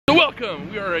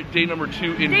Welcome! We are at day number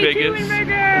 2 in Day Vegas. 2 in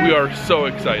Vegas. We are so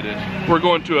excited. We're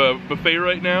going to a buffet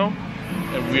right now,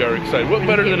 and we are excited. What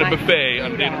better than a buffet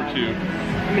on day number 2?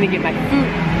 I'm gonna get my food.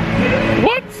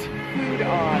 What? Food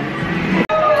on.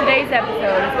 Today's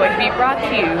episode is going to be brought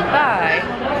to you by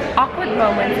Awkward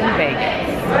Moments in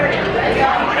Vegas.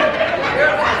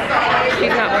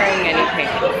 She's not wearing any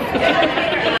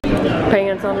pants.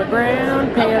 Pants on the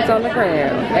ground, pants on the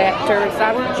ground. Actors,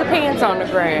 I want your pants on the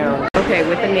ground. Okay,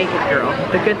 with the naked girl.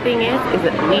 The good thing is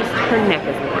at least her neck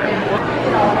is warm.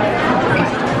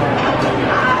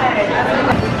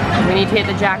 We need to hit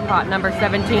the jackpot, number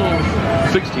 17.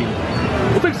 16.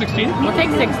 We'll take 16. We'll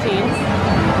take 16.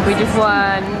 We just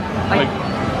won like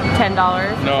 $10.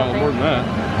 No, more than that.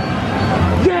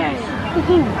 Yay!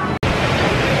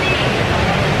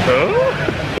 Oh?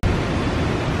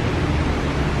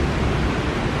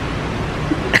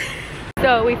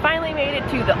 So we finally made it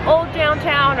to the old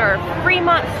downtown, or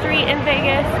Fremont Street in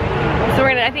Vegas. So we're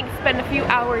gonna, I think, spend a few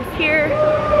hours here.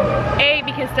 A,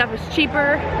 because stuff is cheaper,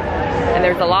 and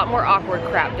there's a lot more awkward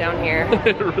crap down here.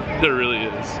 There really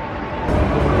is.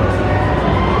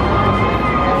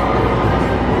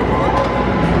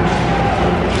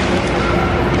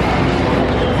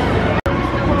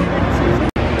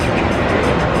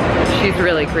 She's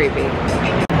really creepy.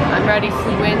 I'm ready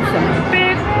to win some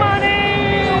big money!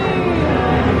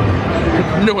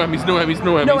 No whammies, no whammies,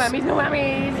 no whammies. No whammies, no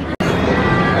whammies.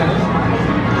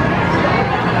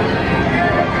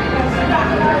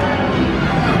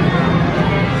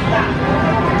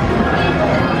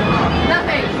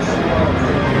 Nothing.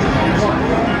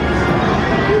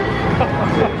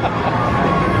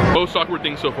 Most awkward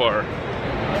thing so far.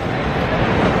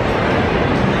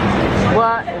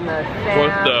 What in the fan?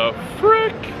 What the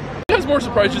frick? I was more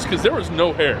surprised just because there was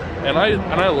no hair, and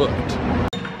I looked.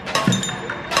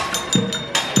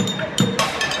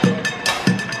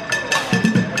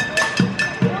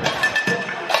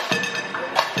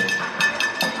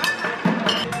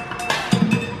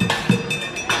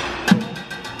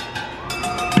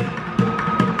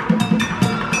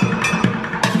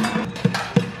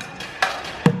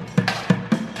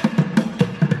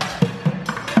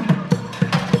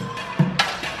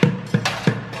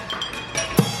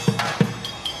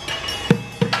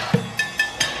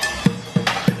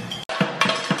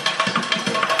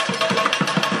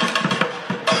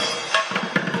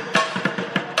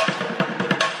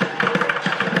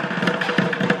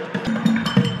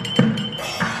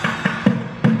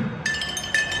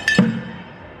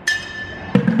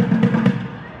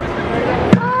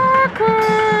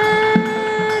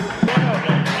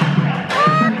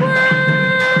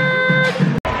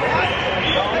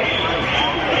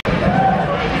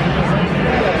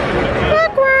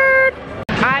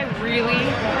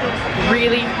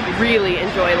 Really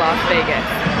enjoy Las Vegas,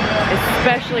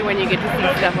 especially when you get to see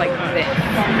stuff like this.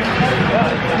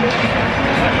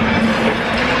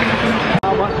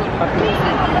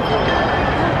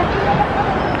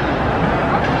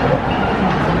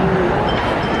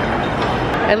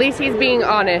 At least he's being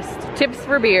honest. Tips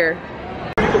for beer.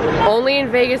 Only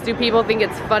in Vegas do people think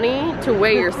it's funny to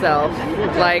weigh yourself.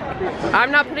 Like,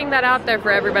 I'm not putting that out there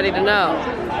for everybody to know.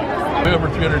 Way over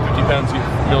 350 pounds, you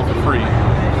get meal for free.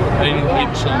 I need to eat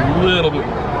just a little bit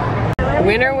more.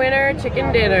 Winner, winner,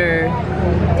 chicken dinner.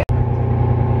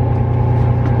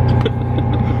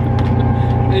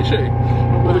 Hey Shay,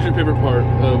 what is your favorite part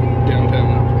of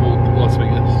downtown old Las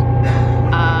Vegas?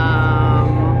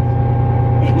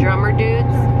 The drummer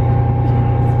dudes.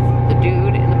 The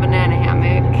dude in the banana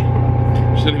hammock.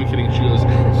 She's not even kidding. She goes,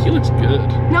 he looks good.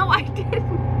 No, I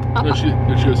didn't. No, she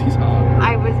goes, he's hot.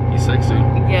 He's sexy.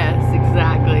 Yes,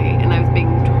 exactly. And I was being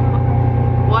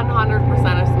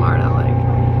 100% a smart aleck.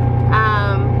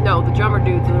 No, the drummer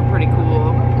dudes are pretty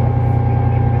cool.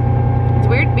 It's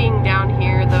weird being down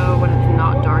here though when it's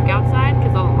not dark outside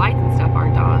because all the lights and stuff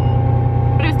aren't on.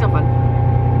 But it was still fun.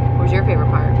 What was your favorite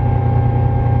part?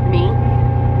 Me?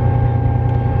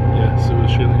 Yes, it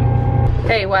was Shaileen.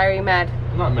 Hey, why are you mad?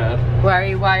 I'm not mad. Why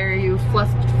are you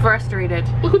frustrated?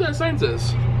 Look what that sign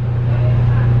says.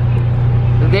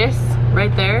 This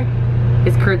right there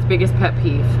is Kurt's biggest pet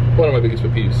peeve. One of my biggest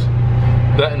pet peeves.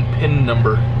 That and PIN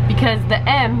number. Because the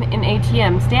M in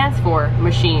ATM stands for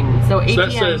machine. So ATM. So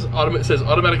that says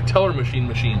automatic teller machine.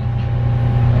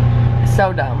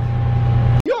 So dumb.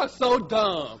 You are so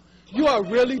dumb. You are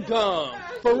really dumb.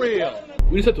 For real.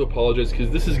 We just have to apologize because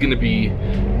this is going to be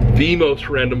the most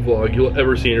random vlog you'll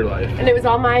ever see in your life. And it was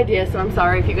all my idea, so I'm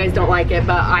sorry if you guys don't like it,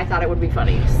 but I thought it would be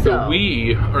funny. So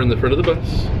we are in the front of the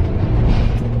bus.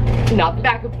 Not the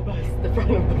back of the bus, the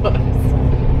front of the bus.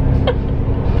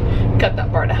 Cut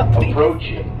that part out, please.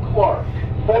 Approaching Clark.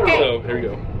 Okay. So here we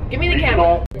go. Give me the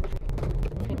camera.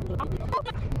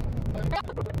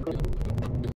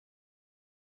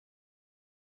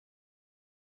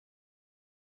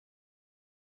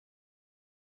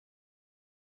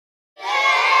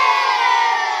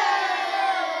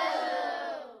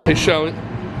 Hey,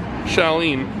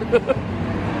 Shaileen.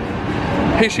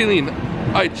 Hey, Shaileen,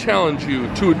 I challenge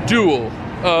you to a duel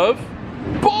of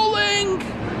bowling.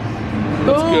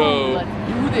 Let's go. Let's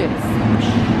do this.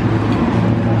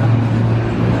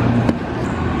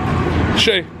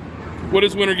 Shay, what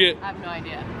does winner get? I have no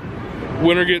idea.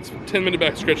 Winner gets 10-minute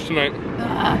back stretch tonight. All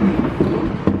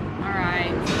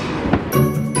right.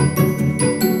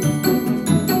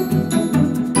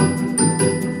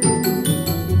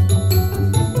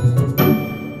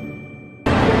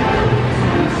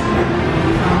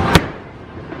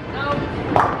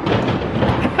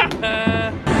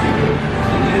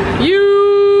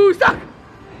 You suck.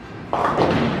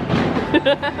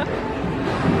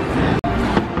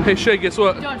 Hey, Shay, guess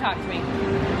what? Don't talk to me.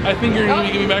 I think you're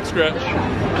gonna give me back scratch.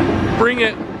 Bring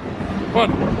it.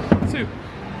 1, 2,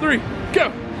 3,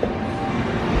 go.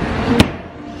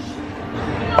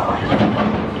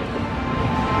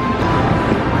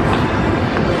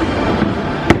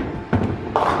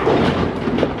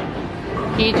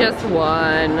 He just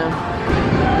won.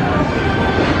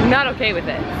 I'm not okay with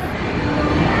it.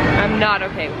 I'm not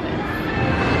okay with it.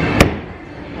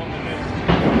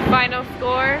 Final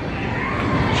score?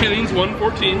 Shaileen's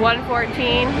 114.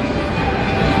 114.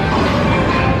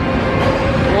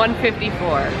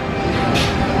 154.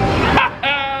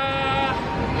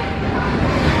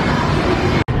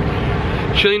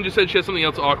 Shaileen just said she has something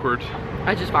else awkward.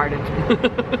 I just farted.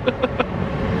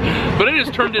 But it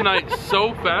just turned tonight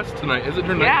so fast tonight. Has it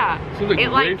turned Yeah. out? Seems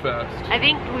like way fast. I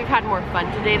think we've had more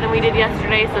fun today than we did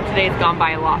yesterday, so today's gone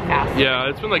by a lot faster. Yeah,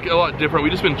 it's been like a lot different.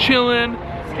 We've just been chilling.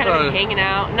 Just kind of been hanging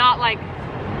out. Not like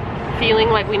feeling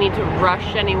like we need to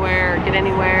rush anywhere, get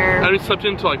anywhere. I just slept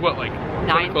in until like what, like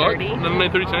 9:30.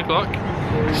 9:30, 10 o'clock.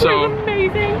 So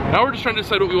amazing. now we're just trying to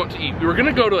decide what we want to eat. We were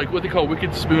gonna go to like what they call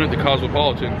Wicked Spoon at the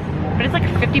Cosmopolitan. But it's like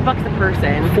 50 bucks a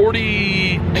person.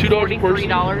 $42 like a person.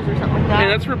 $43 or something like that.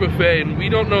 And that's for a buffet, and we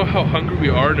don't know how hungry we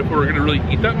are and if we're gonna really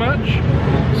eat that much.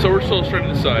 So we're still trying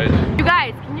to decide. You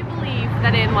guys, can you believe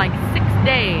that in like 6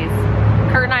 days,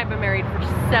 Kurt and I have been married for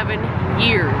 7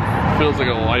 years? Feels like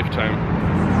a lifetime.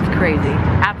 It's crazy.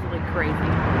 Absolutely crazy.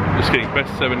 Just kidding,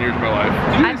 best 7 years of my life.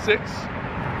 Did you say 6?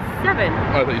 7.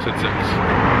 Oh, I thought you said 6.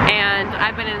 And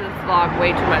I've been in this vlog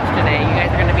way too much today. You guys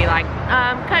are gonna be like,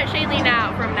 cut Shaileen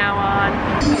out from now on.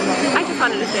 I just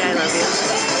wanted to say I love you.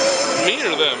 Me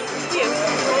or them? You.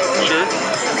 Sure.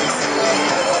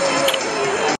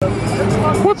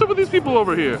 What's up with these people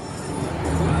over here?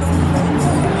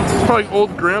 It's probably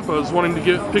old grandpas wanting to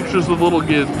get pictures of little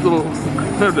kids.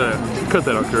 Cut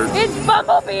that out, Kurt. It's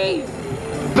Bumblebee!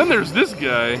 Then there's this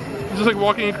guy. He's just like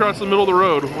walking across the middle of the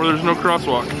road where there's no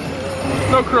crosswalk.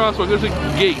 No crosswalk, there's a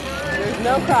gate. There's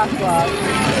no crosswalk.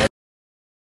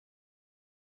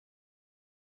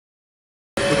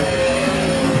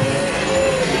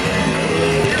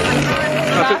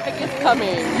 Traffic is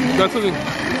coming. That's something.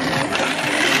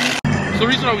 So the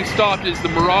reason why we stopped is the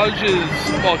Mirage's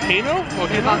volcano.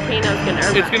 The volcano's gonna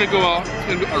erupt. It's gonna go off.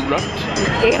 It's gonna erupt.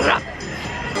 Erupt.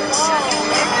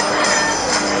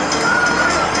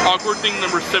 Awkward thing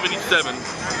number 77.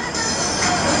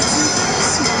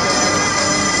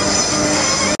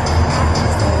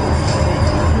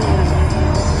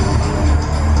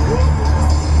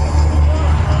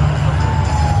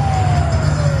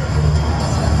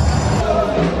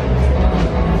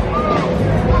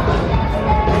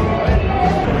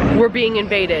 We're being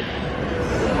invaded.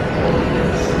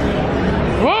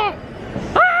 Ah!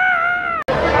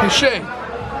 Hey Shay,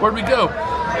 where'd we go?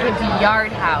 It's a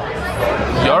Yard House.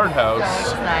 Yard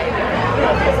House.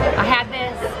 I had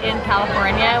this in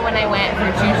California when I went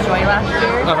for Juice Joy last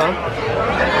year.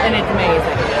 And it's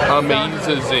amazing.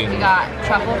 Amazing. We got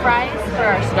truffle fries for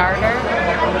our starter.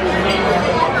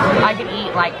 I could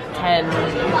eat like 10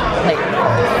 plates.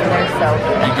 They're so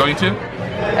good. You going to?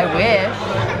 I wish.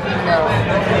 No.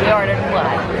 We ordered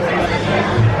what?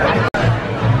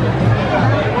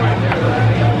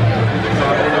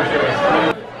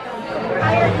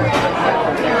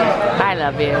 I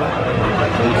love you.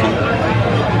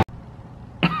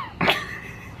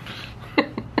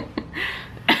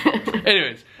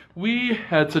 Anyways, we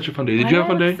had such a fun day. Did you have a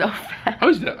fun day? So fat. I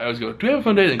was going, do we have a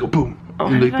fun day? Then go boom. Oh,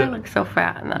 like why did I that. look so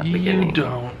fat in that beginning? You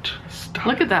don't. Stop.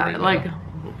 Look at that, right like. now.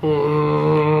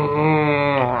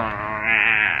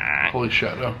 Holy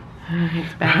shadow.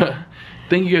 It's bad.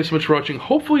 thank you guys so much for watching.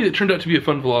 Hopefully it turned out to be a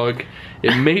fun vlog.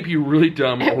 It may be really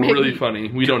dumb or really funny.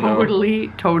 We don't know.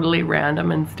 Totally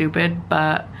random and stupid,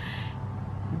 but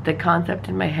the concept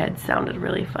in my head sounded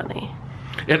really funny.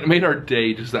 And it made our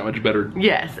day just that much better.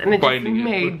 Yes, and it just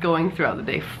made going throughout the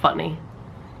day funny.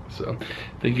 So,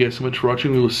 thank you guys so much for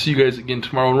watching. We will see you guys again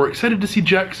tomorrow. And we're excited to see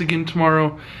Jax again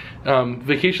tomorrow.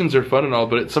 Vacations are fun and all,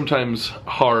 but it's sometimes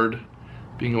hard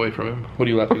being away from him. What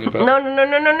are you laughing about?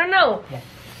 No.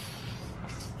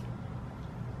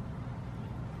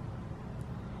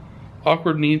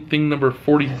 Awkward thing number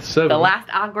 47. The last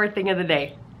awkward thing of the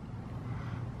day.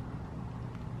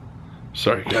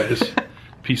 Sorry, guys.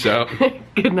 Peace out.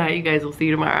 Good night, you guys. We'll see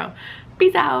you tomorrow.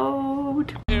 Peace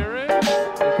out. Aaron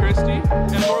and Christy,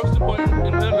 and most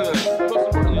importantly,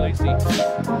 Lacey.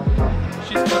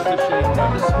 She's got to show you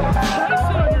guys. Can I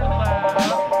sit on your lap?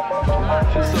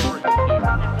 She's so freaking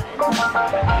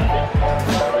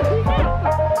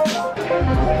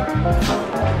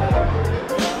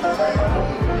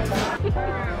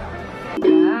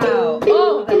Wow.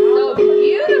 Oh, that's so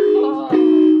beautiful.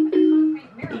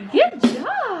 Good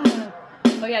job.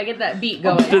 Oh yeah, get that beat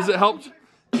going. Does it help,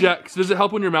 Jax? Does it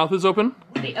help when your mouth is open?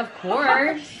 Of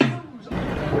course.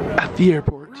 At the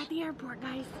airport. We're at the airport,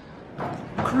 guys.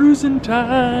 Cruising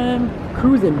time.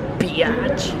 Cruising,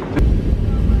 biatch.